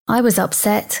I was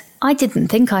upset. I didn't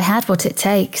think I had what it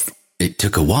takes. It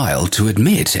took a while to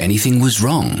admit anything was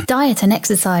wrong. Diet and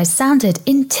exercise sounded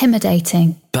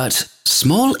intimidating. But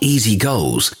small, easy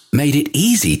goals made it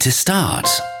easy to start.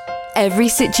 Every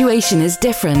situation is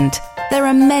different. There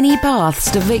are many paths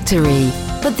to victory,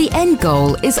 but the end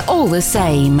goal is all the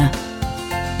same.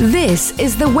 This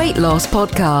is the Weight Loss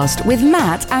Podcast with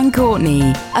Matt and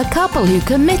Courtney, a couple who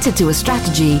committed to a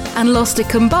strategy and lost a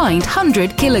combined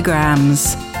 100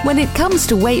 kilograms. When it comes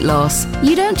to weight loss,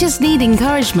 you don't just need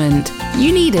encouragement,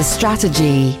 you need a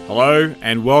strategy. Hello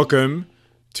and welcome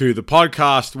to the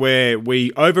podcast where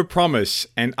we overpromise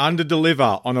and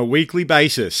underdeliver on a weekly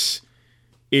basis.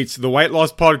 It's the Weight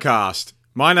Loss Podcast.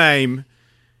 My name,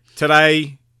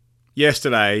 today,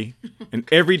 yesterday, and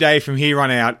every day from here on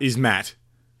out is Matt.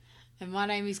 And my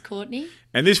name is Courtney.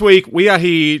 And this week we are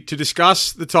here to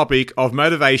discuss the topic of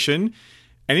motivation,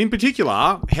 and in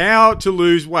particular, how to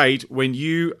lose weight when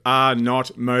you are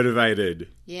not motivated.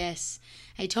 Yes,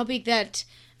 a topic that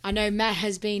I know Matt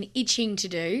has been itching to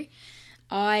do.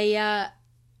 I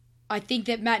think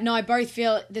that Matt and I both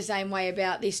feel the same way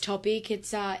about this topic.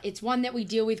 It's one that we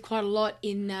deal with quite a lot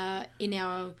in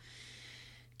our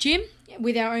gym,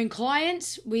 with our own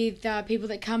clients, with people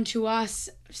that come to us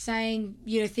saying,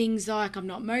 things like, I'm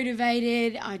not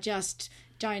motivated, I just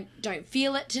don't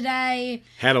feel it today.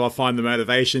 How do I find the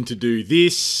motivation to do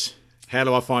this? How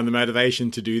do I find the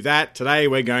motivation to do that? Today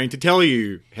we're going to tell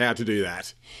you how to do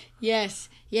that. Yes.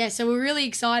 Yeah, so we're really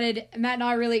excited. Matt and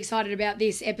I are really excited about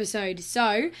this episode.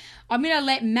 So I'm going to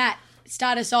let Matt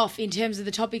start us off in terms of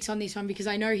the topics on this one because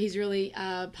I know he's really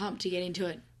pumped to get into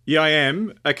it. Yeah, I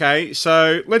am. Okay,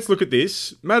 so let's look at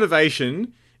this.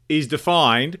 Motivation is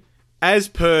defined as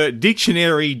per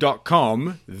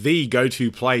dictionary.com, the go-to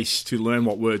place to learn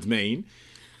what words mean.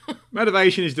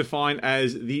 Motivation is defined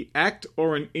as the act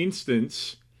or an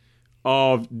instance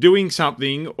of doing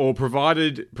something or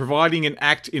providing an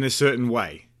act in a certain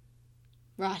way.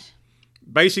 Right.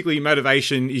 Basically,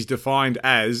 motivation is defined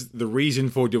as the reason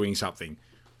for doing something.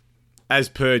 As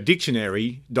per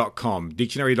dictionary.com.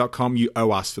 Dictionary.com, you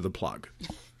owe us for the plug.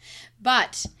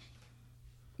 But,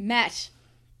 Matt,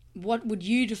 what would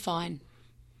you define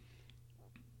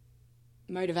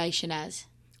motivation as?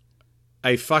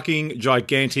 A fucking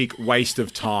gigantic waste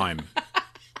of time.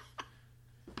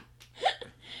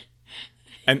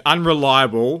 An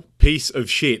unreliable piece of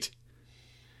shit.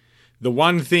 The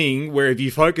one thing where if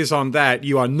you focus on that,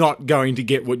 you are not going to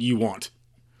get what you want.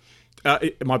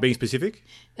 Am I being specific?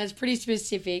 That's pretty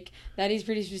specific. That is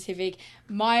pretty specific.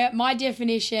 My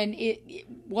definition, it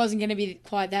wasn't going to be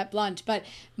quite that blunt, but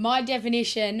my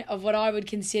definition of what I would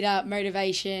consider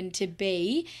motivation to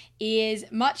be is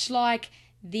much like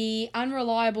the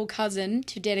unreliable cousin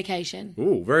to dedication.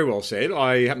 Ooh, very well said.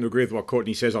 I happen to agree with what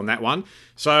Courtney says on that one.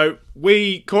 So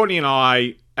Courtney and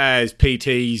I, as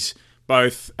PTs,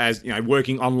 both as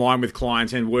working online with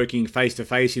clients and working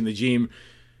face-to-face in the gym,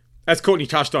 as Courtney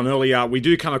touched on earlier, we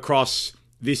do come across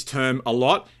this term a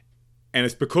lot, and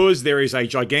it's because there is a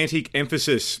gigantic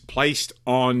emphasis placed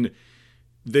on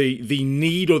the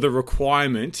need or the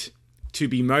requirement to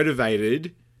be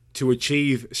motivated to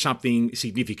achieve something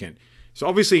significant. So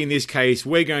obviously in this case,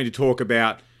 we're going to talk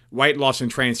about weight loss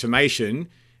and transformation,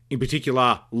 in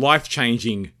particular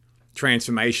life-changing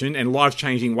transformation and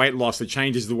life-changing weight loss that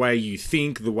changes the way you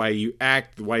think, the way you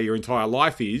act, the way your entire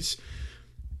life is.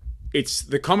 It's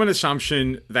the common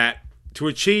assumption that to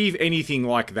achieve anything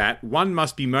like that, one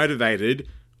must be motivated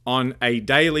on a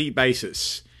daily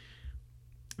basis.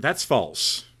 That's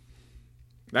false.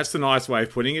 That's the nice way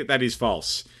of putting it. That is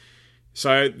false.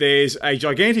 So there's a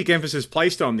gigantic emphasis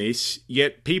placed on this,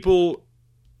 yet people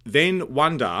then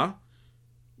wonder,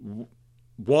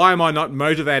 why am I not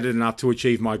motivated enough to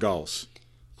achieve my goals?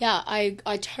 Yeah,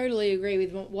 I totally agree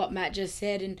with what Matt just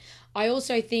said. And I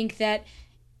also think that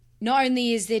not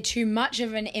only is there too much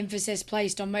of an emphasis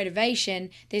placed on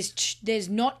motivation, there's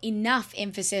not enough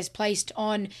emphasis placed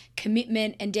on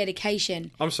commitment and dedication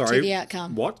to the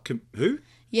outcome. What? Who?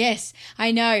 Yes,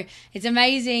 I know. It's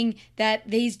amazing that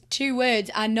these two words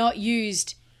are not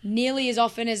used nearly as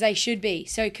often as they should be.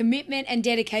 So commitment and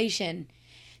dedication.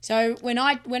 So when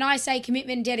I say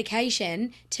commitment and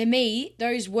dedication, to me,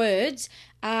 those words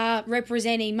are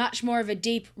representing much more of a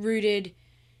deep-rooted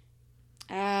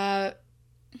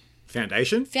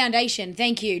Foundation,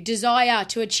 thank you. Desire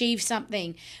to achieve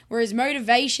something. Whereas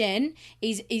motivation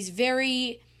is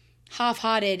very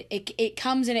half-hearted. It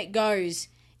comes and it goes.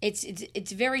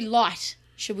 It's very light,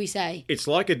 should we say. It's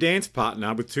like a dance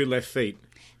partner with two left feet.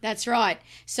 That's right.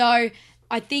 So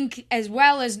I think as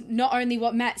well as not only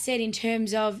what Matt said in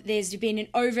terms of there's been an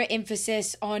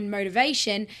overemphasis on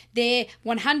motivation, there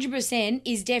 100%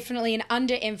 is definitely an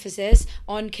underemphasis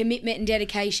on commitment and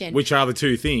dedication. Which are the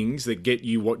two things that get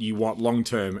you what you want long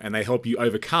term, and they help you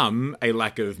overcome a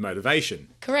lack of motivation.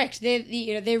 Correct.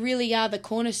 They really are the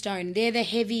cornerstone. They're the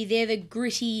heavy, they're the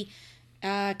gritty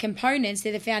components,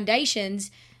 they're the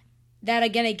foundations that are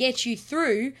going to get you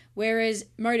through, whereas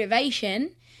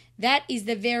motivation, that is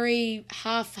the very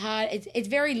half-hearted, it's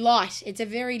very light. It's a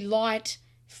very light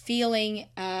feeling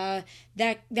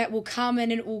that will come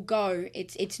and it will go.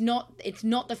 It's not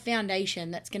the foundation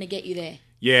that's going to get you there.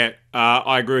 Yeah,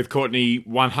 I agree with Courtney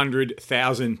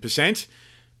 100,000%,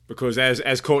 because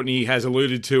as Courtney has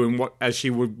alluded to, and as she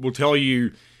will tell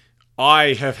you,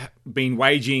 I have been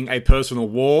waging a personal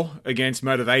war against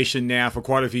motivation now for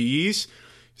quite a few years,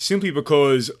 simply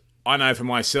because I know for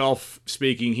myself,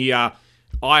 speaking here,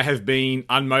 I have been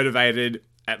unmotivated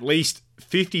at least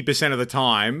 50% of the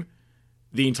time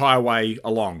the entire way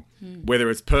along. Whether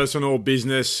it's personal,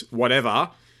 business, whatever,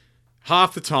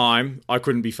 half the time I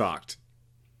couldn't be fucked.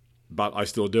 But I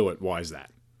still do it. Why is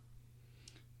that?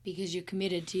 Because you're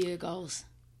committed to your goals.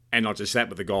 And not just that,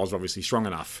 but the goals are obviously strong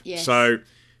enough. Yes. So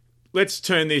let's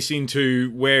turn this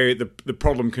into where the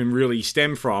problem can really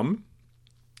stem from.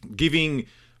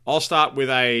 I'll start with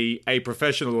a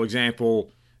professional example.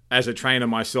 As a trainer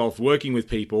myself, working with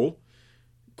people,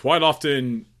 quite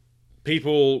often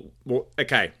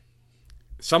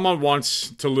someone wants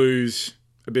to lose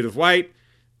a bit of weight,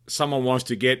 someone wants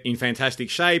to get in fantastic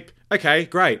shape. Okay,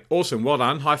 great, awesome, well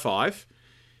done, high five.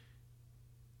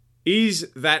 Is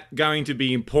that going to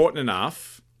be important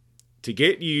enough to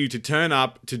get you to turn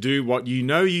up to do what you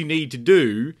know you need to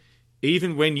do,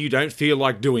 even when you don't feel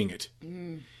like doing it?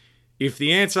 If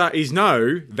the answer is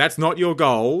no, that's not your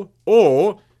goal,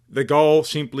 or the goal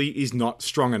simply is not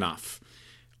strong enough.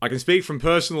 I can speak from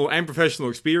personal and professional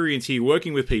experience here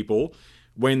working with people.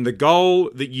 When the goal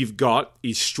that you've got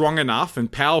is strong enough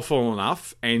and powerful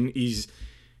enough and is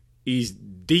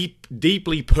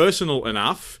deeply personal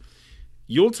enough,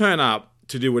 you'll turn up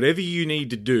to do whatever you need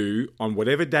to do on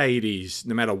whatever day it is,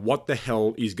 no matter what the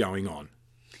hell is going on.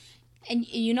 And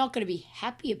you're not going to be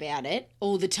happy about it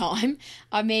all the time.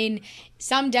 I mean,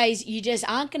 some days you just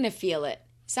aren't going to feel it.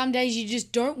 Some days you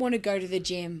just don't want to go to the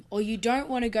gym, or you don't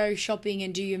want to go shopping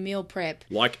and do your meal prep.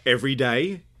 Like every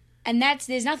day. And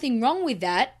there's nothing wrong with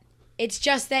that. It's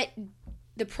just that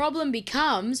the problem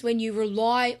becomes when you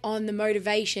rely on the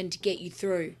motivation to get you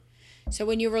through. So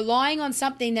when you're relying on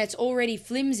something that's already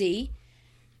flimsy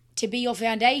to be your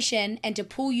foundation and to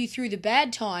pull you through the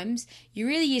bad times,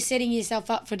 you're setting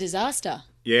yourself up for disaster.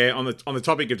 Yeah, on the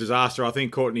topic of disaster, I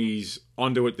think Courtney's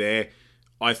onto it there.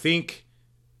 I think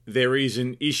there is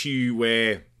an issue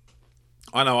where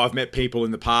I know I've met people in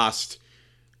the past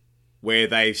where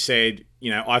they've said,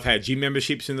 I've had gym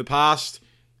memberships in the past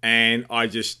and I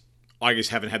just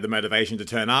haven't had the motivation to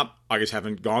turn up. I just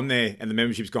haven't gone there and the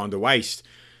membership's gone to waste.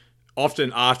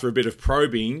 Often after a bit of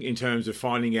probing in terms of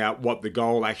finding out what the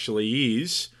goal actually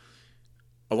is,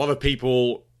 a lot of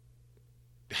people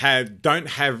don't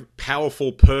have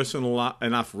powerful personal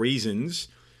enough reasons,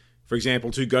 for example,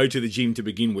 to go to the gym to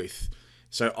begin with.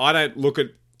 So I don't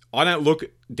look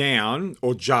down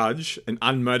or judge an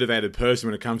unmotivated person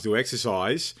when it comes to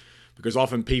exercise, because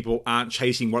often people aren't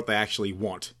chasing what they actually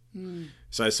want.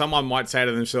 So someone might say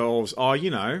to themselves,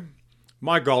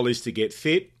 my goal is to get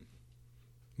fit.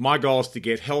 My goal is to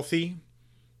get healthy.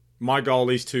 My goal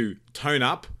is to tone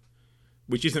up,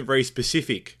 which isn't very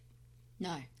specific.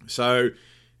 No. So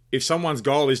if someone's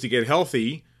goal is to get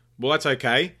healthy, well, that's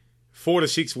okay. 4 to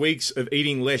 6 weeks of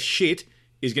eating less shit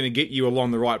is going to get you along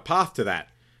the right path to that.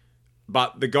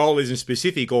 But the goal isn't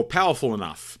specific or powerful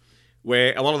enough,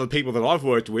 where a lot of the people that I've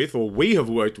worked with, or we have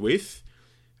worked with,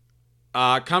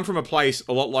 come from a place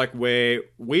a lot like where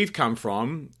we've come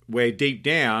from, where deep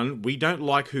down, we don't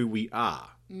like who we are.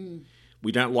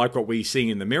 We don't like what we see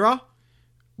in the mirror.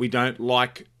 We don't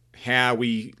like how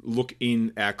we look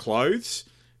in our clothes.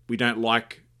 We don't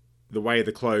like the way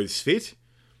the clothes fit.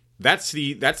 That's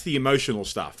the emotional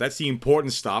stuff. That's the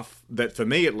important stuff that, for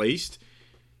me at least,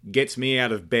 gets me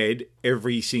out of bed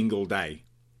every single day.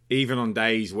 Even on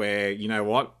days where,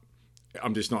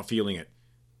 I'm just not feeling it.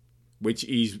 Which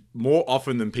is more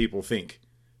often than people think.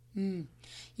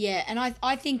 Yeah, and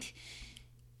I think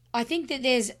that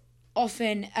there's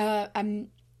often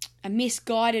a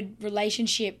misguided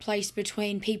relationship placed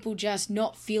between people just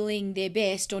not feeling their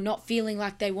best or not feeling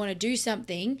like they want to do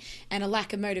something and a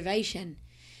lack of motivation.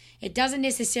 It doesn't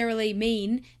necessarily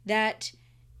mean that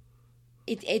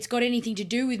it's got anything to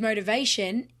do with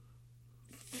motivation.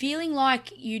 feeling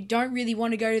like you don't really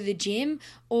want to go to the gym,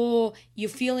 or you're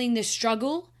feeling the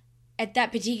struggle at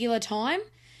that particular time,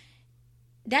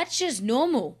 that's just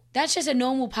normal. That's just a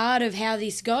normal part of how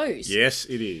this goes. Yes,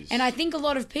 it is. And I think a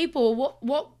lot of people,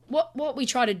 what we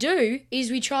try to do is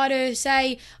we try to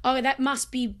say, oh, that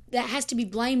has to be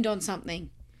blamed on something.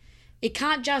 It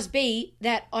can't just be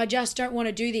that I just don't want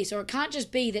to do this, or it can't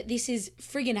just be that this is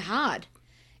friggin' hard.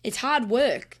 It's hard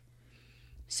work.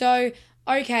 So,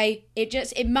 okay,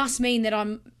 it must mean that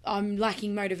I'm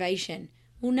lacking motivation.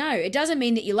 Well, no, it doesn't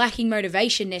mean that you're lacking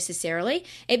motivation necessarily.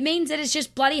 It means that it's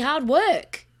just bloody hard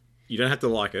work. You don't have to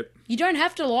like it. You don't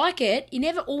have to like it. You're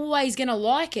never always going to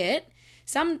like it.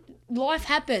 Life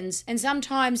happens, and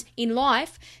sometimes in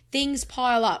life, things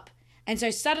pile up. And so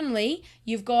suddenly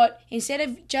you've got, instead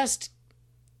of just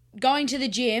going to the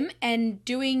gym and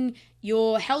doing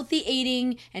your healthy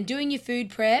eating and doing your food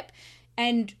prep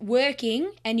and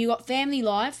working, and you got family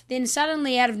life, then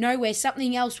suddenly out of nowhere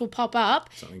something else will pop up.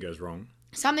 Something goes wrong.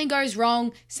 Something goes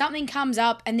wrong, something comes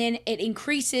up, and then it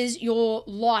increases your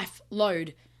life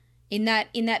load in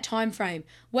that time frame.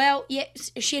 Well, yeah,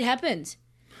 shit happens.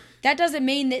 That doesn't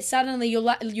mean that suddenly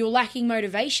you're lacking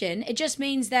motivation. It just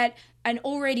means that an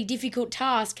already difficult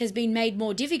task has been made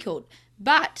more difficult.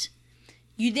 But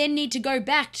you then need to go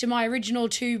back to my original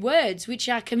 2 words, which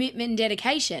are commitment and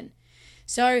dedication.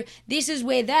 So this is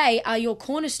where they are your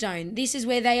cornerstone. This is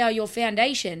where they are your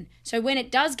foundation. So when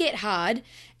it does get hard,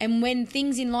 and when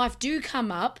things in life do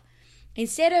come up,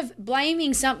 instead of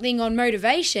blaming something on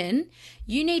motivation,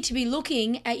 you need to be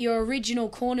looking at your original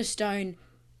cornerstone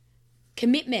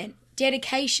commitment,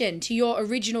 dedication to your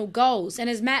original goals. And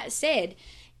as Matt said,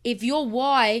 if your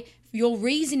why, your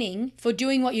reasoning for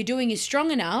doing what you're doing is strong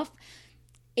enough,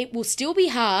 it will still be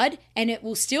hard and it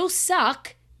will still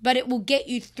suck, but it will get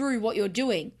you through what you're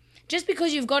doing. Just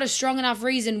because you've got a strong enough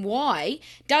reason why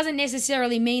doesn't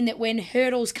necessarily mean that when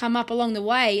hurdles come up along the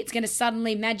way, it's going to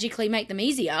suddenly magically make them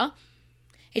easier.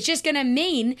 It's just going to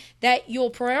mean that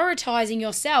you're prioritizing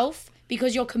yourself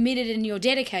because you're committed and you're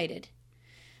dedicated.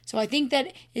 So I think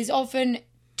that is often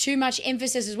too much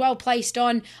emphasis as well placed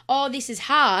on, oh, this is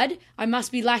hard, I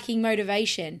must be lacking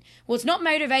motivation. Well, it's not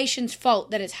motivation's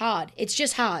fault that it's hard. It's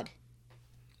just hard.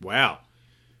 Wow.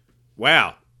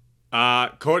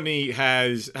 Courtney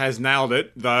has nailed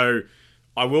it, though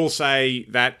I will say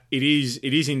that it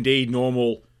is indeed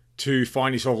normal to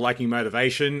find yourself lacking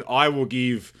motivation. I will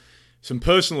give some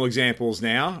personal examples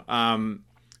now.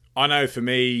 I know for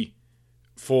me,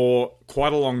 for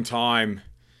quite a long time,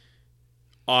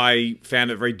 I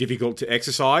found it very difficult to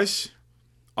exercise.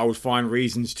 I would find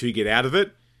reasons to get out of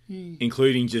it,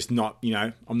 including just not,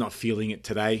 I'm not feeling it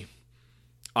today.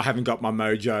 I haven't got my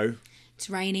mojo. It's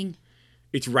raining.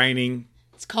 It's raining.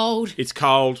 It's cold. It's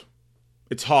cold.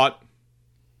 It's hot.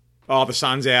 Oh, the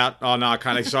sun's out. Oh, no, I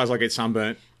can't exercise. I get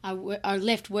sunburnt. I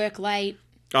left work late.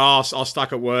 Oh, I was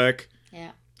stuck at work.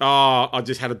 Yeah. Oh, I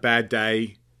just had a bad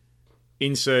day.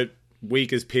 Insert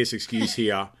weak as piss excuse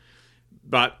here.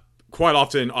 But quite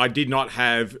often, I did not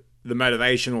have the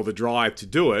motivation or the drive to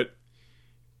do it.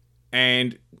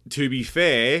 And to be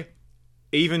fair,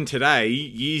 even today,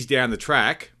 years down the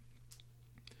track,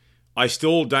 I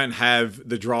still don't have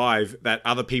the drive that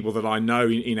other people that I know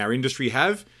in our industry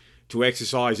have to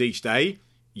exercise each day,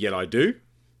 yet I do.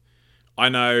 I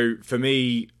know for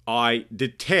me, I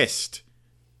detest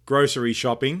grocery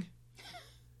shopping.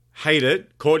 Hate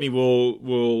it. Courtney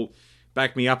will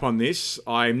back me up on this.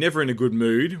 I'm never in a good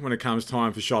mood when it comes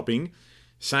time for shopping.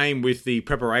 Same with the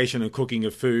preparation and cooking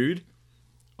of food.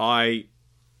 I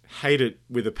hate it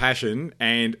with a passion,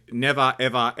 and never,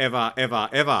 ever, ever, ever,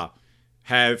 ever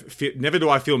never do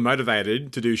I feel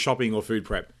motivated to do shopping or food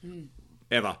prep.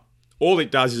 Ever. All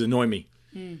it does is annoy me.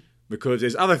 Because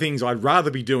there's other things I'd rather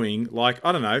be doing, like,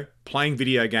 I don't know, playing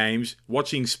video games,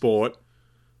 watching sport,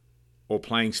 or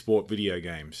playing sport video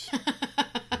games.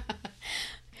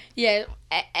 Yeah,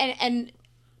 and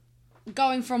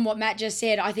going from what Matt just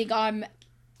said, I think I'm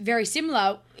very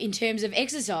similar in terms of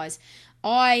exercise.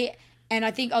 I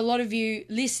think a lot of you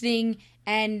listening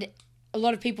and a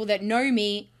lot of people that know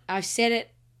me, I've said it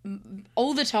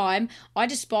all the time, I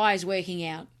despise working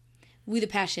out with a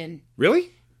passion.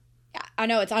 Really? I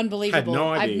know, it's unbelievable. Had no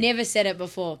idea. I've never said it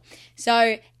before.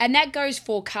 So, and that goes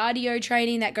for cardio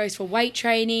training, that goes for weight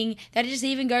training, that just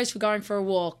even goes for going for a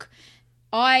walk.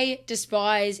 I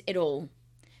despise it all.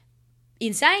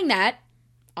 In saying that,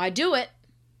 I do it.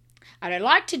 I don't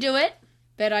like to do it,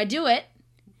 but I do it.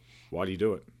 Why do you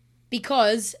do it?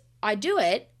 Because I do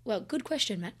it. Well, good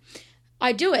question, Matt.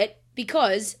 I do it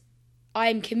because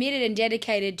I'm committed and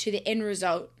dedicated to the end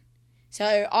result.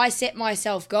 So I set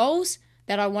myself goals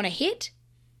that I want to hit,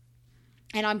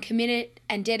 and I'm committed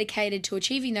and dedicated to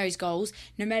achieving those goals,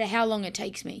 no matter how long it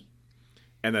takes me.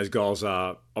 And those goals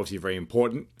are obviously very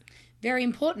important. Very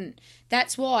important.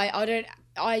 That's why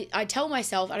I tell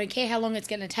myself, I don't care how long it's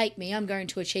going to take me, I'm going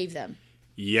to achieve them.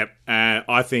 Yep.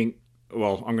 I think,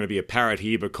 well, I'm going to be a parrot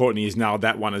here, but Courtney has nailed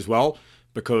that one as well,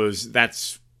 because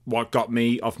that's what got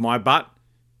me off my butt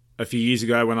a few years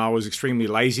ago when I was extremely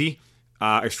lazy,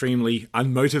 extremely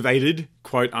unmotivated,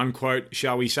 quote unquote,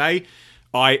 shall we say.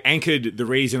 I anchored the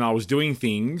reason I was doing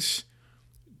things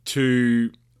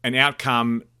to an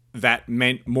outcome that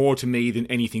meant more to me than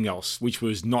anything else, which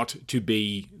was not to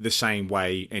be the same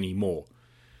way anymore.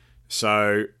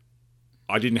 So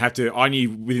I knew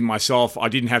within myself, I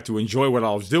didn't have to enjoy what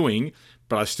I was doing,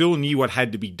 but I still knew what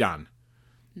had to be done.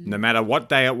 No matter what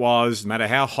day it was, no matter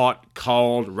how hot,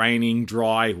 cold, raining,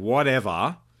 dry,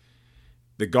 whatever,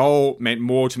 the goal meant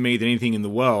more to me than anything in the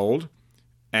world.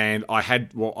 And I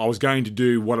was going to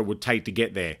do what it would take to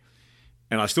get there.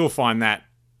 And I still find that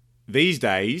these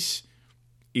days,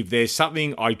 if there's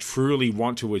something I truly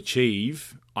want to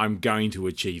achieve, I'm going to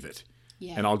achieve it.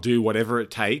 Yeah. And I'll do whatever it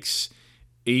takes,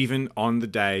 even on the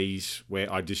days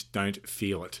where I just don't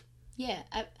feel it. Yeah,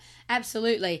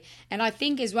 absolutely. And I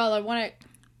think as well, I want to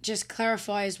just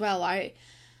clarify as well, I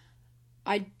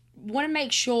want to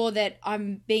make sure that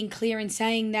I'm being clear in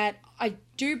saying that I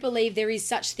do believe there is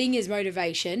such thing as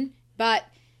motivation, but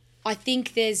I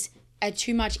think there's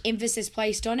too much emphasis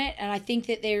placed on it, and I think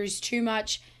that there is too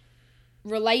much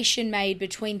relation made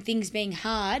between things being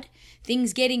hard,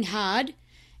 things getting hard,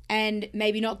 and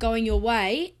maybe not going your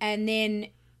way, and then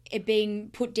it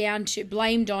being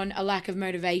blamed on a lack of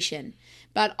motivation.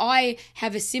 But I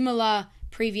have a similar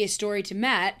previous story to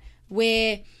Matt,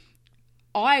 where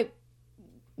I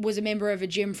was a member of a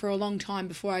gym for a long time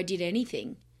before I did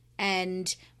anything,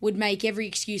 and would make every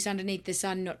excuse underneath the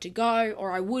sun not to go,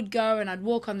 or I would go and I'd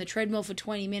walk on the treadmill for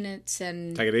 20 minutes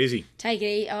and Take it easy.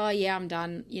 Oh yeah, I'm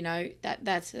done.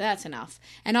 That's enough,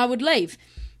 and I would leave.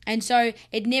 And so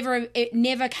it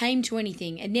never came to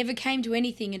anything. It never came to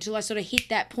anything until I sort of hit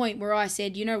that point where I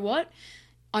said, you know what?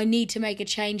 I need to make a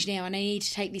change now, and I need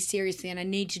to take this seriously, and I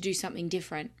need to do something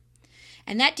different.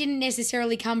 And that didn't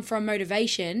necessarily come from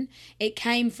motivation. It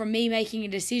came from me making a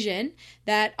decision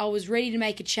that I was ready to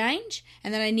make a change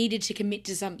and that I needed to commit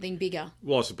to something bigger.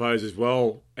 Well, I suppose as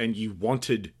well, and you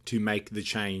wanted to make the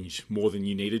change more than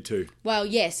you needed to. Well,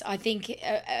 yes, I think,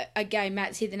 again,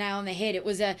 Matt's hit the nail on the head. It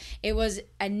was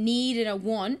a need and a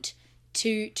want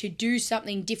to do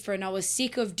something different. I was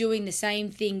sick of doing the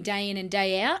same thing day in and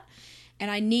day out. And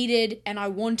I needed and I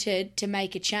wanted to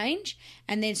make a change.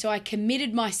 And then so I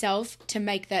committed myself to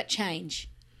make that change.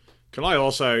 Can I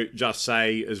also just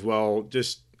say as well,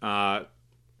 just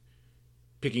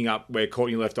picking up where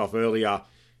Courtney left off earlier,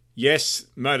 yes,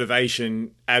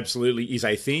 motivation absolutely is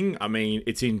a thing. I mean,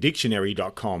 it's in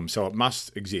dictionary.com, so it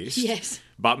must exist. Yes.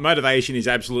 But motivation is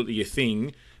absolutely a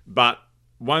thing. But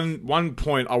one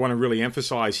point I want to really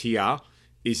emphasize here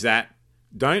is that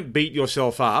don't beat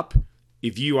yourself up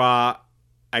if you are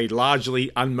a largely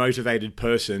unmotivated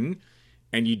person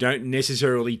and you don't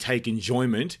necessarily take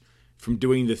enjoyment from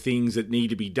doing the things that need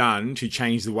to be done to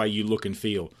change the way you look and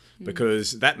feel.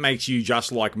 Because that makes you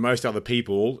just like most other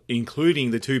people,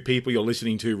 including the two people you're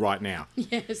listening to right now.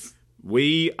 Yes.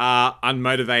 We are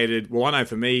unmotivated. Well, I know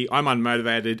for me, I'm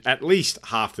unmotivated at least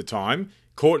half the time.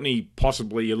 Courtney,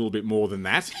 possibly a little bit more than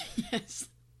that. Yes.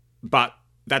 But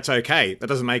that's okay. That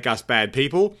doesn't make us bad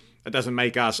people. It doesn't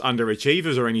make us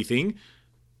underachievers or anything.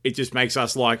 It just makes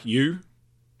us like you,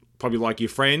 probably like your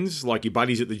friends, like your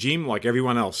buddies at the gym, like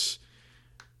everyone else.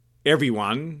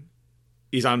 Everyone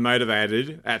is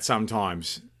unmotivated at some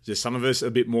times. Just some of us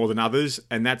a bit more than others,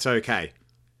 and that's okay.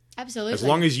 Absolutely. As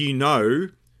long as you know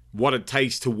what it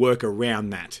takes to work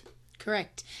around that.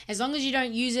 Correct. As long as you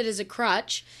don't use it as a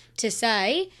crutch to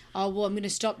say, oh, well, I'm going to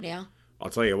stop now.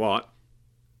 I'll tell you what.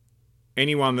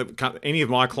 Any of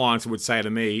my clients would say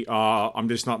to me, oh, I'm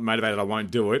just not motivated, I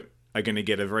won't do it, are going to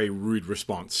get a very rude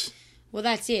response. Well,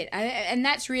 that's it. And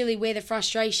that's really where the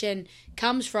frustration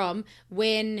comes from,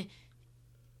 when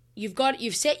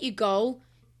you've set your goal,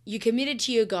 you're committed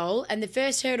to your goal, and the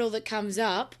first hurdle that comes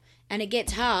up and it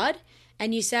gets hard,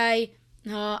 and you say,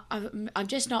 oh, I'm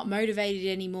just not motivated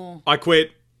anymore. I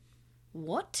quit.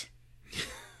 What?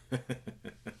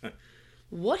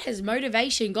 What has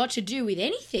motivation got to do with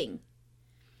anything?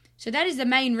 So that is the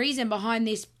main reason behind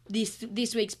this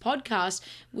week's podcast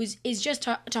is just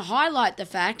to highlight the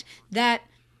fact that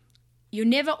you're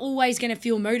never always going to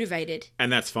feel motivated.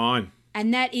 And that's fine.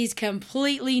 And that is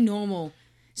completely normal.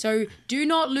 So do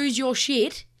not lose your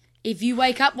shit if you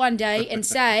wake up one day and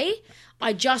say,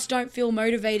 I just don't feel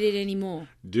motivated anymore.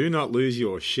 Do not lose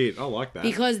your shit. I like that.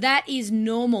 Because that is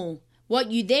normal.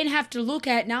 What you then have to look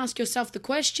at and ask yourself the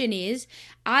question is,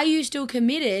 are you still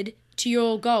committed to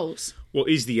your goals? Well,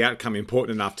 is the outcome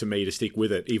important enough to me to stick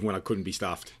with it, even when I couldn't be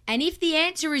stuffed? And if the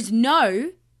answer is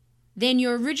no, then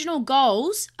your original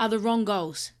goals are the wrong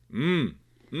goals. And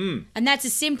that's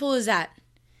as simple as that.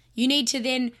 You need to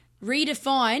then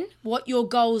redefine what your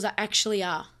goals actually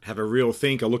are. Have a real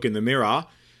think, a look in the mirror,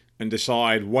 and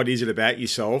decide what is it about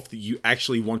yourself that you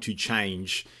actually want to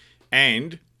change.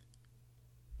 And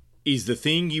is the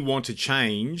thing you want to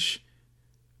change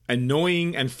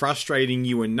annoying and frustrating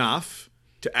you enough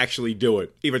to actually do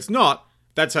it? If it's not,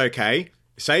 that's okay.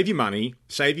 Save your money,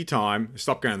 save your time,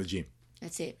 stop going to the gym.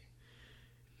 That's it.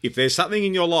 If there's something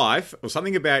in your life or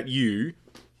something about you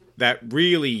that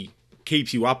really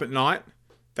keeps you up at night,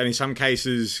 that in some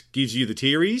cases gives you the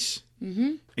tearies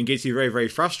and gets you very, very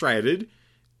frustrated,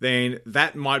 then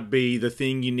that might be the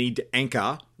thing you need to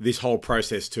anchor this whole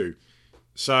process to.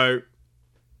 So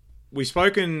we've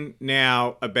spoken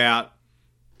now about,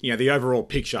 the overall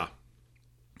picture.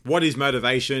 What is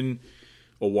motivation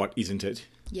or what isn't it?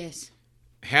 Yes.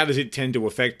 How does it tend to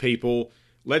affect people?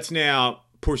 Let's now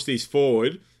push this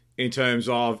forward in terms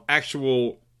of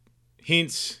actual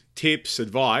hints, tips,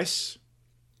 advice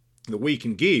that we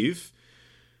can give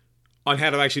on how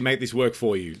to actually make this work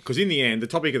for you. Because in the end, the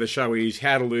topic of the show is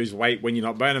how to lose weight when you're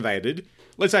not motivated.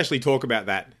 Let's actually talk about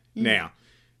that now.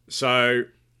 So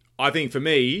I think for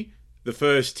me, the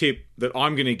first tip that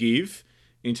I'm going to give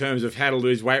in terms of how to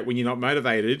lose weight when you're not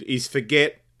motivated is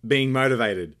forget being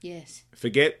motivated. Yes.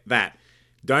 Forget that.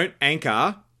 Don't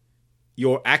anchor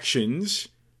your actions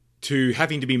to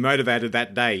having to be motivated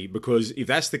that day, because if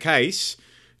that's the case,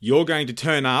 you're going to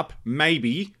turn up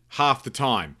maybe half the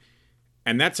time.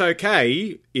 And that's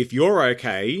okay if you're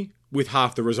okay with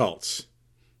half the results.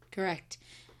 Correct.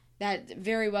 That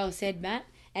very well said, Matt.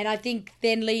 And I think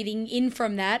then leading in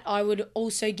from that, I would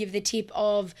also give the tip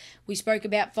of, we spoke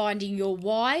about finding your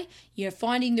why,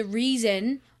 finding the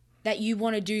reason that you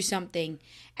want to do something.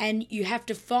 And you have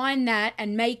to find that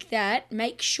and make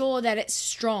sure that it's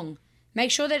strong.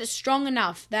 Make sure that it's strong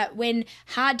enough that when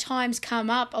hard times come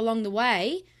up along the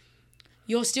way,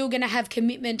 you're still going to have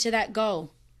commitment to that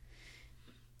goal.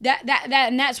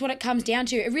 And that's what it comes down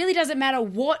to. It really doesn't matter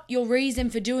what your reason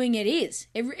for doing it is.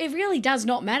 It really does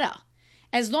not matter.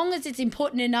 As long as it's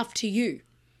important enough to you.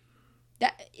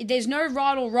 There's no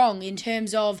right or wrong in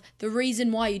terms of the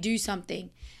reason why you do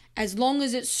something, as long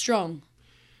as it's strong.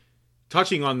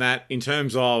 Touching on that in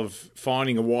terms of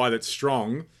finding a why that's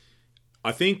strong,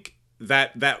 I think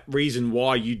that reason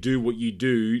why you do what you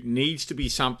do needs to be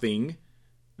something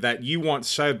that you want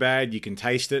so bad you can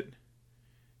taste it.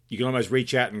 You can almost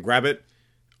reach out and grab it.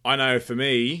 I know for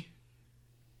me,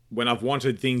 when I've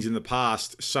wanted things in the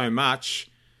past so much,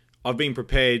 I've been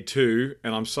prepared to,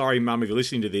 and I'm sorry, Mum, if you're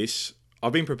listening to this,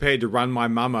 I've been prepared to run my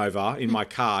mum over in my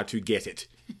car to get it.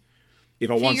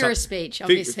 If I want Figure of speech,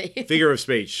 obviously. Figure of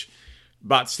speech.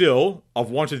 But still,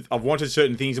 I've wanted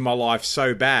certain things in my life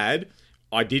so bad,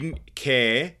 I didn't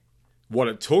care what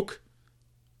it took.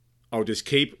 I'll just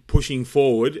keep pushing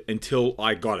forward until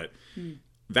I got it.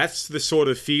 That's the sort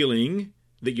of feeling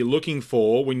that you're looking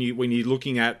for when you're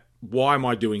looking at, why am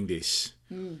I doing this?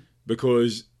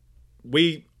 Because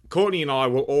Courtney and I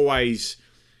will always,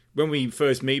 when we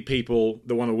first meet people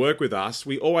that want to work with us,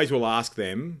 we always will ask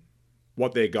them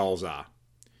what their goals are.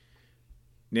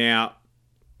 Now,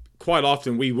 quite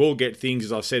often we will get things,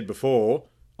 as I've said before,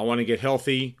 I want to get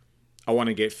healthy, I want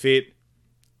to get fit,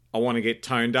 I want to get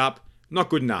toned up. Not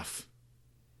good enough.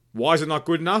 Why is it not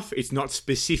good enough? It's not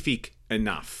specific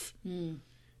enough.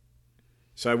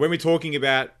 So when we're talking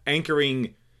about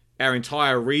anchoring our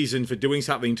entire reason for doing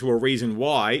something to a reason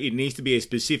why, it needs to be a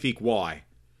specific why.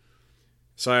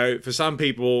 So for some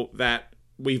people that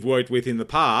we've worked with in the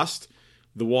past,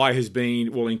 the why has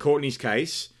been, well, in Courtney's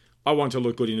case, I want to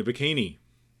look good in a bikini.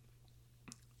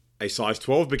 A size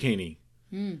 12 bikini,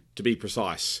 to be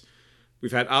precise.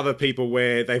 We've had other people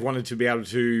where they've wanted to be able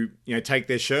to, take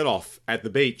their shirt off at the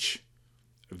beach.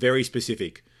 Very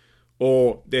specific.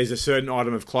 Or there's a certain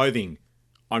item of clothing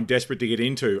I'm desperate to get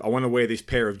into. I want to wear this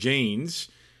pair of jeans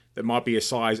that might be a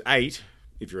size 8,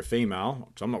 if you're a female,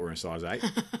 because I'm not wearing a size 8.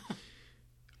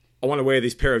 I want to wear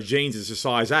this pair of jeans that's a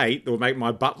size 8 that will make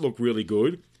my butt look really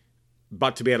good.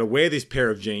 But to be able to wear this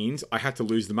pair of jeans, I have to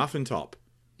lose the muffin top.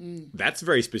 That's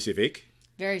very specific.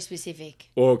 Very specific.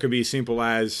 Or it can be as simple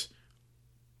as,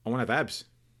 I want to have abs.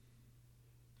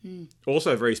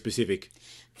 Also very specific.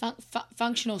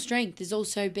 Functional strength has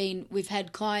also been, we've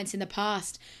had clients in the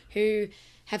past who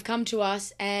have come to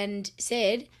us and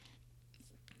said,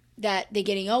 that they're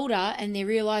getting older and they're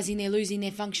realising they're losing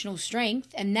their functional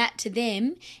strength, and that to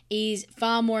them is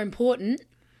far more important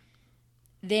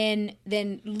than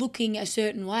looking a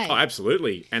certain way. Oh,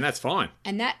 absolutely. And that's fine.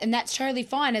 And that's totally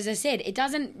fine. As I said, it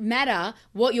doesn't matter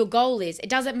what your goal is. It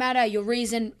doesn't matter your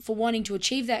reason for wanting to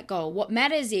achieve that goal. What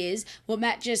matters is what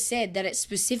Matt just said, that it's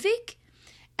specific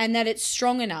and that it's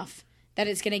strong enough, that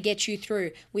it's going to get you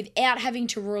through without having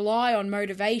to rely on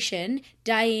motivation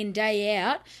day in, day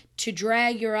out to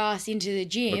drag your ass into the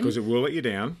gym. Because it will let you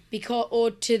down. Or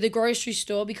to the grocery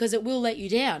store, because it will let you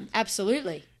down.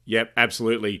 Absolutely. Yep,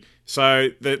 absolutely. So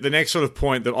the next sort of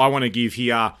point that I want to give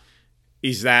here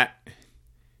is that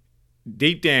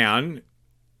deep down,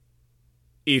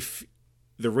 if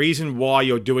the reason why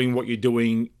you're doing what you're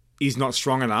doing is not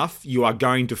strong enough, you are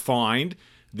going to find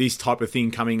this type of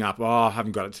thing coming up. Oh, I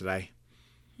haven't got it today.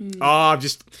 Oh,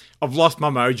 I've lost my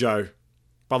mojo.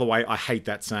 By the way, I hate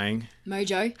that saying.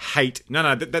 Mojo? Hate. No,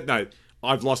 no.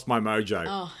 I've lost my mojo.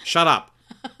 Oh. Shut up.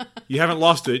 You haven't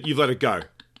lost it. You've let it go.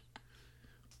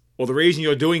 Or the reason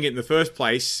you're doing it in the first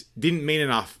place didn't mean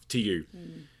enough to you.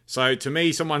 So to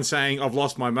me, someone saying I've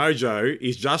lost my mojo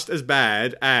is just as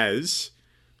bad as,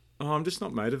 oh, I'm just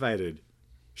not motivated.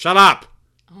 Shut up.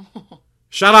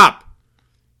 Shut up.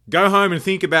 Go home and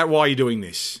think about why you're doing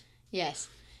this. Yes.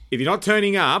 If you're not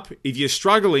turning up, if you're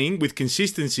struggling with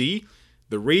consistency,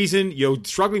 the reason you're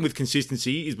struggling with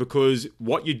consistency is because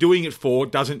what you're doing it for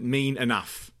doesn't mean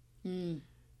enough.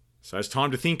 So it's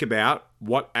time to think about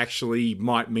what actually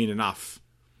might mean enough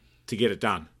to get it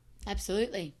done.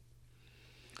 Absolutely.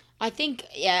 I think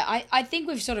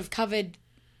we've sort of covered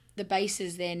the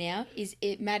bases there now.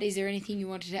 Matt, is there anything you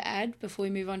wanted to add before we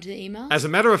move on to the email? As a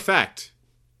matter of fact,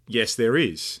 yes, there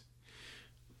is.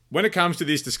 When it comes to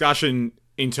this discussion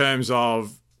in terms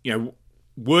of,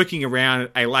 working around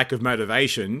a lack of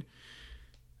motivation,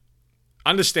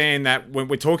 understand that when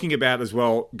we're talking about as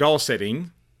well goal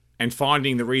setting and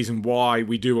finding the reason why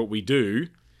we do what we do,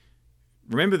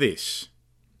 remember this.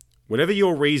 Whatever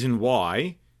your reason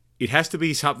why, it has to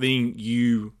be something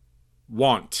you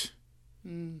want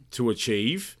to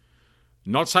achieve,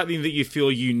 not something that you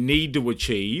feel you need to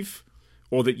achieve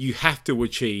or that you have to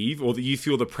achieve or that you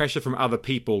feel the pressure from other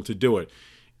people to do it.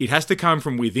 It has to come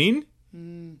from within.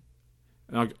 And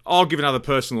I'll give another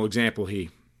personal example here.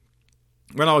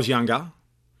 When I was younger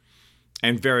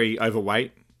and very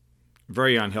overweight,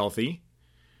 very unhealthy,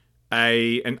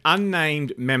 an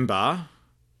unnamed member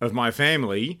of my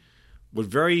family would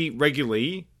very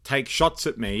regularly take shots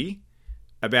at me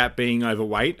about being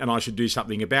overweight and I should do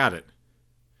something about it.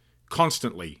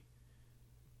 Constantly.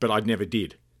 But I never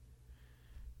did.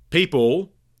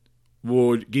 People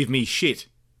would give me shit.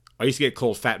 I used to get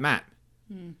called Fat Matt.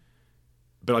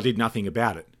 But I did nothing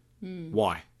about it.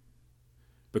 Why?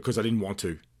 Because I didn't want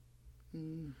to.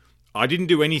 I didn't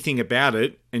do anything about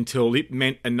it until it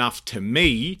meant enough to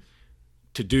me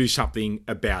to do something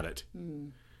about it.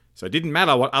 So it didn't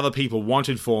matter what other people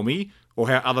wanted for me or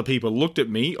how other people looked at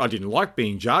me. I didn't like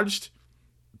being judged,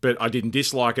 but I didn't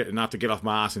dislike it enough to get off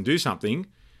my ass and do something.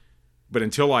 But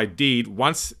until I did,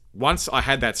 once I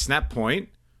had that snap point,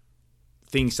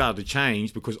 things started to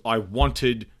change because I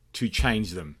wanted to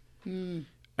change them.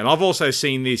 And I've also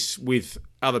seen this with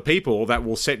other people that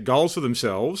will set goals for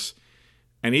themselves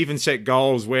and even set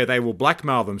goals where they will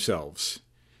blackmail themselves.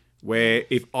 Where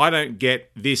if I don't get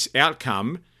this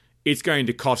outcome, it's going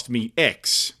to cost me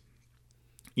X.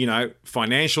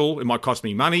 Financial, it might cost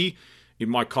me money. It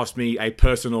might cost me a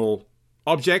personal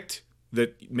object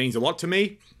that means a lot to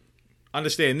me.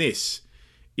 Understand this.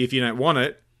 If you don't want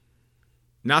it,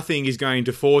 nothing is going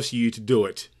to force you to do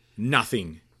it.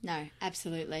 Nothing. No,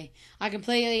 absolutely. I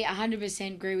completely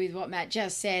 100% agree with what Matt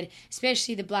just said,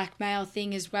 especially the blackmail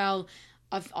thing as well.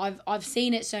 I've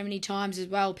seen it so many times as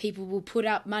well. People will put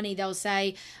up money. They'll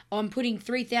say, I'm putting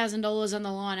 $3,000 on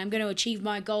the line. I'm going to achieve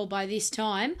my goal by this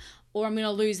time or I'm going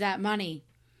to lose that money.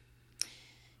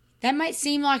 That might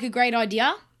seem like a great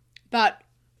idea, but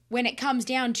when it comes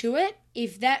down to it,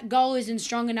 if that goal isn't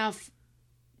strong enough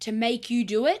to make you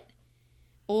do it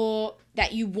or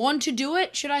that you want to do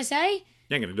it, should I say,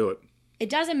 you ain't going to do it. It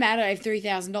doesn't matter if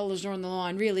 $3,000 are on the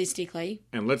line, realistically.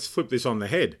 And let's flip this on the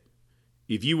head.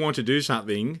 If you want to do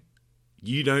something,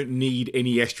 you don't need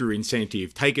any extra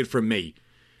incentive. Take it from me.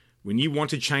 When you want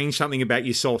to change something about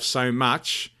yourself so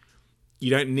much, you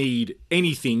don't need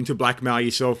anything to blackmail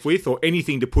yourself with or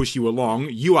anything to push you along.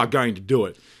 You are going to do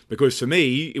it. Because for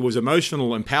me, it was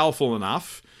emotional and powerful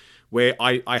enough where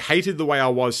I hated the way I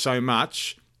was so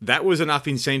much. That was enough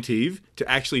incentive to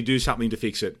actually do something to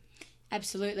fix it.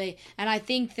 Absolutely. And I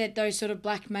think that those sort of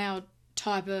blackmail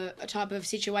type of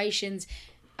situations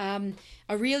are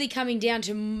really coming down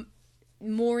to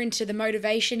more into the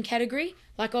motivation category.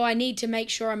 Like, I need to make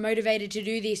sure I'm motivated to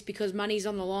do this because money's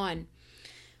on the line.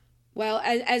 Well,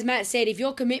 as Matt said, if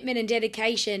your commitment and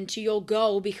dedication to your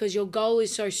goal, because your goal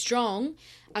is so strong,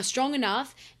 are strong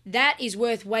enough, that is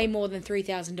worth way more than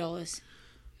 $3,000.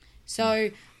 So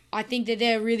I think that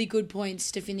they're really good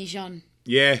points to finish on.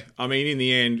 Yeah, I mean, in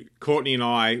the end, Courtney and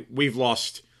I, we've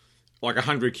lost like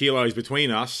 100 kilos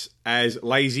between us as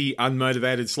lazy,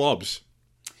 unmotivated slobs.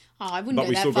 Oh, I wouldn't But go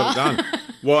we that still far. got it done.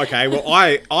 Well, okay. Well,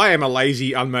 I am a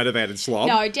lazy, unmotivated slob.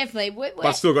 No, definitely.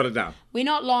 But still got it done. We're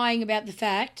not lying about the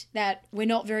fact that we're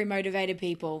not very motivated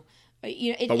people. But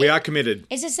we are committed.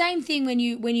 It's the same thing when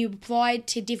you apply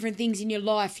to different things in your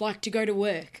life, like to go to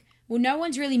work. Well, no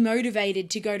one's really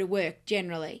motivated to go to work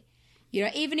generally. You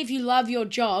know, even if you love your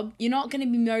job, you're not going to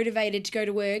be motivated to go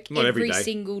to work Not every day.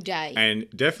 single day. And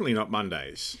definitely not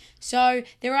Mondays. So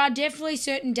there are definitely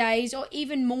certain days or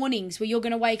even mornings where you're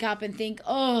going to wake up and think,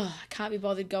 oh, I can't be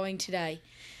bothered going today.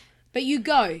 But you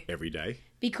go Every day.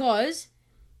 because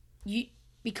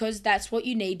that's what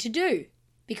you need to do.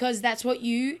 Because that's what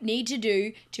you need to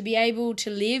do to be able to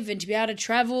live and to be able to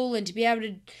travel and to be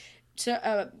able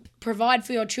to provide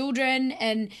for your children,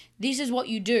 and this is what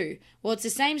you do. Well, it's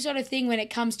the same sort of thing when it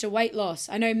comes to weight loss.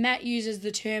 I know Matt uses the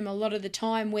term a lot of the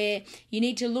time where you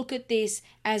need to look at this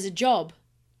as a job.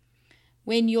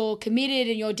 When you're committed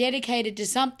and you're dedicated to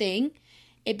something,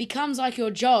 it becomes like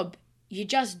your job. You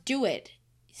just do it.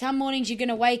 Some mornings you're going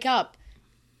to wake up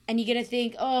and you're going to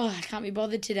think, oh, I can't be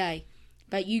bothered today.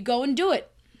 But you go and do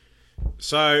it.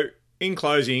 So, in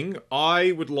closing,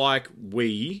 we would like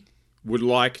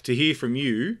to hear from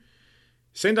you.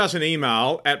 Send us an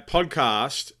email at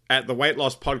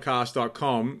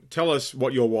podcast@theweightlosspodcast.com. Tell us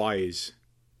what your why is.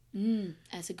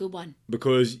 That's a good one.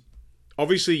 Because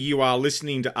obviously you are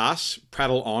listening to us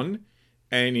prattle on,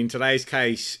 and in today's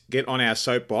case, get on our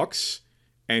soapbox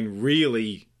and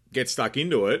really get stuck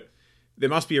into it. There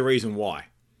must be a reason why.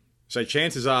 So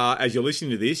chances are, as you're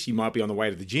listening to this, you might be on the way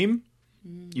to the gym.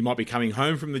 You might be coming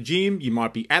home from the gym. You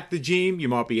might be at the gym. You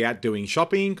might be out doing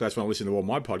shopping. Because that's when I listen to all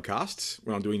my podcasts,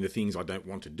 when I'm doing the things I don't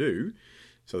want to do.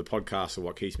 So the podcasts are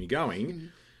what keeps me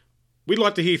going. We'd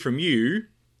like to hear from you.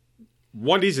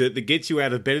 What is it that gets you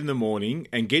out of bed in the morning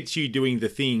and gets you doing the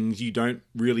things you don't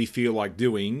really feel like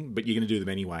doing, but you're going to do them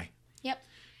anyway? Yep.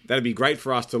 That'd be great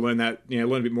for us to learn that,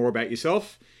 learn a bit more about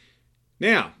yourself.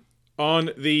 Now,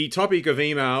 on the topic of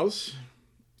emails,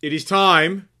 it is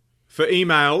time for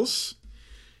emails.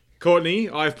 Courtney,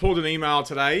 I've pulled an email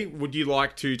today. Would you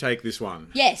like to take this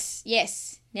one? Yes.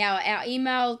 Now, our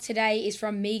email today is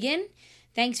from Megan.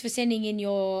 Thanks for sending in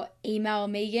your email,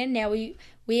 Megan. Now, we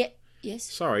yes?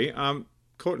 Sorry,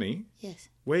 Courtney, Yes.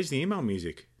 where's the email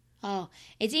music? Oh,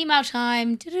 it's email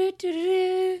time.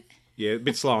 Do-do-do-do-do. Yeah, a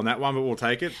bit slow on that one, but we'll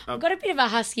take it. I've got a bit of a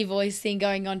husky voice thing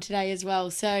going on today as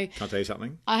well, so Can I tell you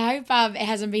something? I hope it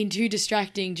hasn't been too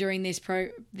distracting during this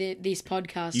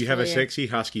podcast. You have for a sexy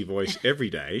husky voice every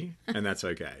day, and that's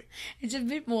okay. It's a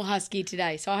bit more husky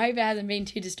today, so I hope it hasn't been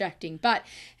too distracting. But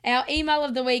our email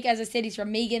of the week, as I said, is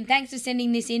from Megan. Thanks for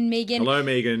sending this in, Megan. Hello,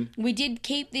 Megan. We did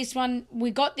keep this one.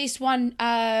 We got this one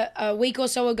a week or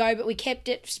so ago, but we kept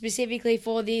it specifically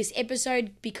for this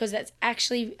episode because that's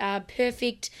actually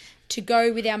perfect to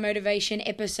go with our motivation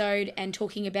episode and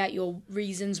talking about your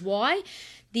reasons why.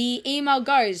 The email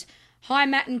goes, "Hi,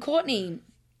 Matt and Courtney.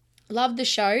 Love the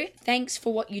show. Thanks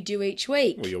for what you do each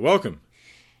week. Well, you're welcome.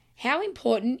 How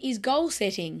important is goal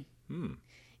setting?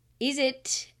 Is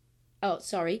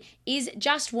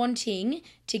just wanting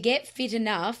to get fit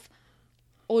enough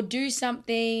or do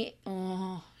something..."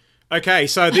 Oh. Okay,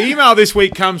 so the email this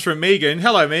week comes from Megan.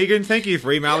 Hello, Megan. Thank you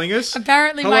for emailing us.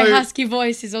 Apparently Hello. my husky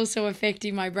voice is also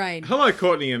affecting my brain. Hello,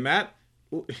 Courtney and Matt.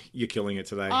 You're killing it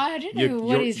today. I don't know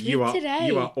what is with today.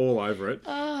 You are all over it.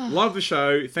 Love the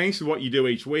show. Thanks for what you do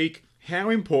each week. How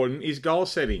important is goal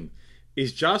setting?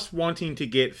 Is just wanting to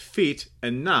get fit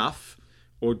enough,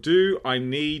 or do I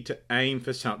need to aim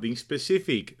for something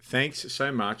specific? Thanks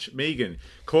so much, Megan.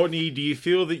 Courtney, do you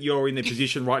feel that you're in the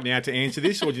position right now to answer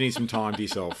this, or do you need some time to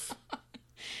yourself?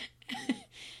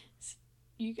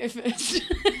 You go first.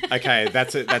 Okay,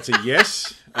 that's a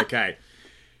yes. Okay.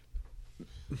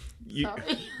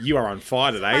 You are on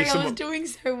fire today. I was doing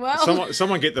so well.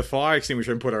 Someone get the fire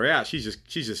extinguisher and put her out. She's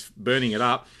just burning it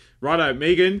up. Righto,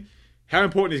 Megan. How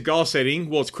important is goal setting?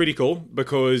 Well, it's critical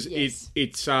because Yes.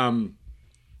 it's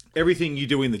everything you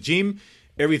do in the gym,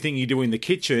 everything you do in the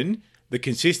kitchen, the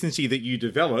consistency that you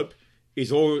develop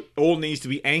is all needs to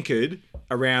be anchored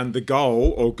around the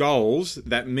goal or goals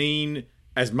that mean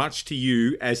as much to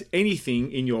you as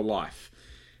anything in your life.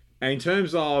 And in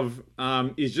terms of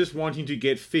is just wanting to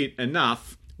get fit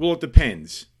enough, well, it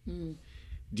depends.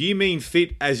 do you mean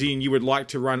fit as in you would like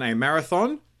to run a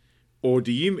marathon? Or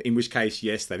do you, in which case,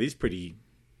 yes, that is pretty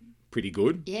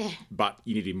good. Yeah. But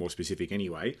you need to be more specific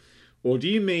anyway. Or do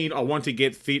you mean I want to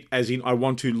get fit as in I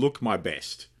want to look my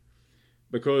best?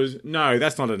 Because, no,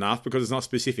 that's not enough because it's not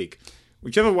specific.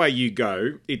 Whichever way you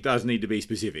go, it does need to be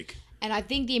specific. And I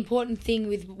think the important thing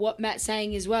with what Matt's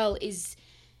saying as well is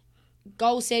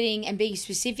goal setting and being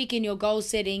specific in your goal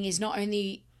setting is not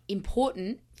only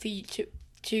important for you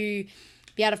to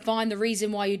be able to find the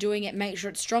reason why you're doing it, make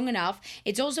sure it's strong enough.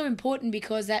 It's also important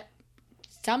because that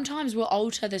sometimes will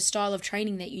alter the style of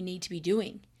training that you need to be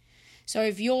doing. So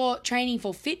if you're training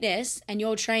for fitness and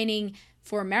you're training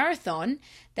for a marathon,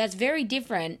 that's very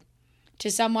different to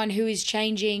someone who is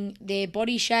changing their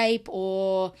body shape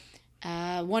or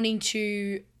wanting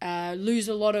to lose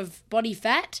a lot of body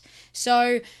fat.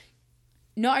 So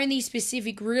not only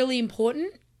specific, really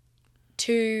important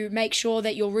to make sure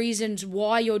that your reasons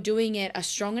why you're doing it are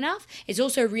strong enough. It's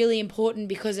also really important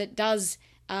because it does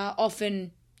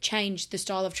often change the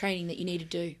style of training that you need to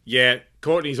do. Yeah,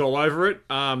 Courtney's all over it.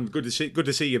 Good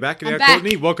to see you back now, back.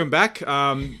 Courtney. Welcome back.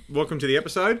 Welcome to the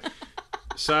episode.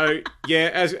 So, yeah,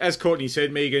 as Courtney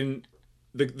said, Megan,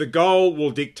 the goal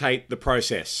will dictate the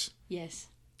process. Yes.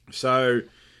 So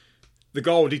the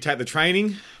goal will dictate the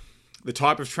training, the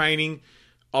type of training,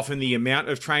 often the amount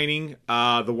of training,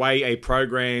 the way a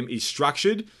program is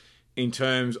structured in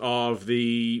terms of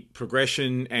the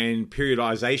progression and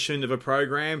periodization of a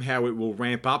program, how it will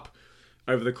ramp up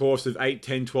over the course of 8,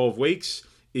 10, 12 weeks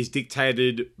is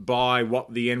dictated by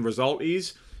what the end result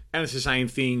is. And it's the same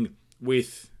thing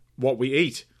with what we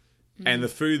eat and the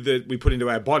food that we put into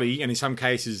our body, and in some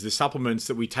cases the supplements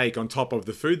that we take on top of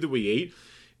the food that we eat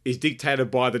is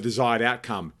dictated by the desired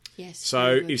outcome. Yes.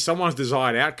 So if someone's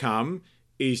desired outcome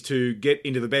is to get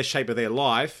into the best shape of their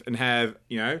life and have,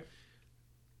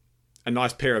 a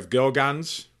nice pair of girl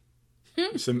guns,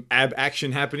 some ab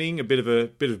action happening, a bit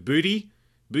of booty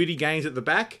gains at the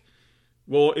back.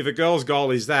 Well, if a girl's goal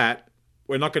is that,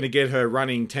 we're not going to get her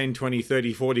running 10, 20,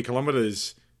 30, 40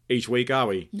 kilometers each week, are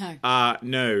we? No.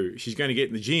 No. She's going to get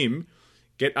in the gym,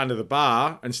 get under the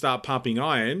bar and start pumping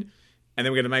iron. And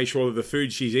then we're going to make sure that the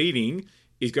food she's eating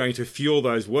is going to fuel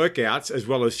those workouts as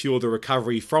well as fuel the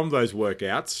recovery from those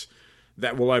workouts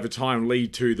that will over time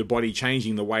lead to the body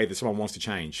changing the way that someone wants to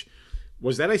change.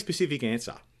 Was that a specific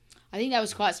answer? I think that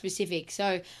was quite specific.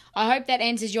 So I hope that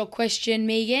answers your question,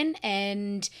 Megan.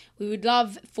 And we would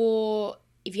love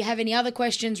if you have any other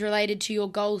questions related to your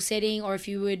goal setting, or if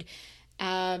you would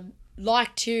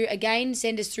like to, again,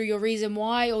 send us through your reason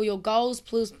why or your goals,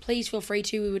 please feel free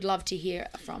to. We would love to hear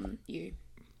from you.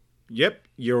 Yep,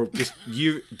 you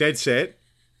dead set.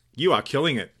 You are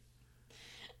killing it.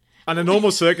 Under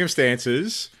normal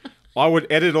circumstances, I would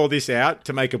edit all this out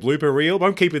to make a blooper reel, but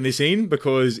I'm keeping this in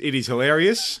because it is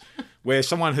hilarious, where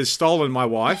someone has stolen my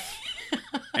wife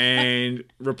and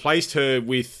replaced her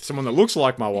with someone that looks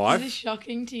like my wife. Is this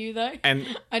shocking to you, though? And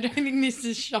I don't think this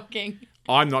is shocking.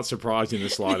 I'm not surprised in the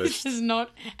slightest. This is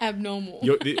not abnormal.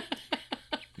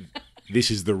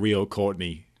 This is the real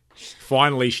Courtney.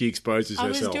 Finally, she exposes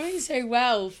herself. I was doing so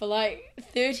well for like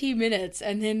 30 minutes,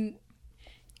 and then,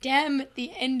 damn, at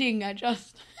the ending, I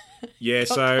just... Yeah,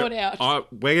 so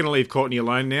we're going to leave Courtney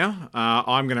alone now.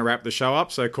 I'm going to wrap the show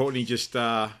up. So, Courtney, just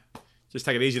take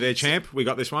it easy there, champ. We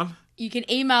got this one. You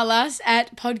can email us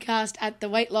at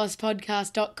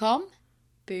podcast@theweightlosspodcast.com.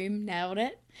 Boom, nailed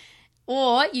it.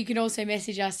 Or you can also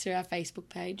message us through our Facebook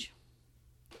page.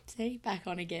 See, back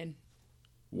on again.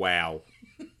 Wow.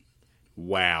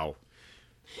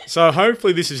 So,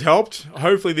 hopefully this has helped.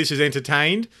 Hopefully this has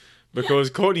entertained. Because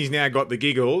Courtney's now got the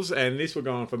giggles, and this will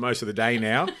go on for most of the day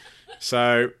now.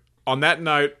 So, on that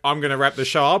note, I'm going to wrap the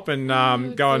show up and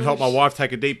go and help my wife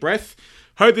take a deep breath.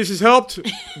 Hope this has helped.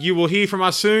 You will hear from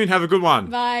us soon. Have a good one.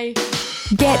 Bye.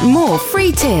 Get more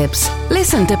free tips,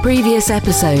 listen to previous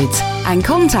episodes, and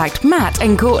contact Matt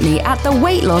and Courtney at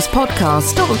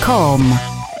theweightlosspodcast.com.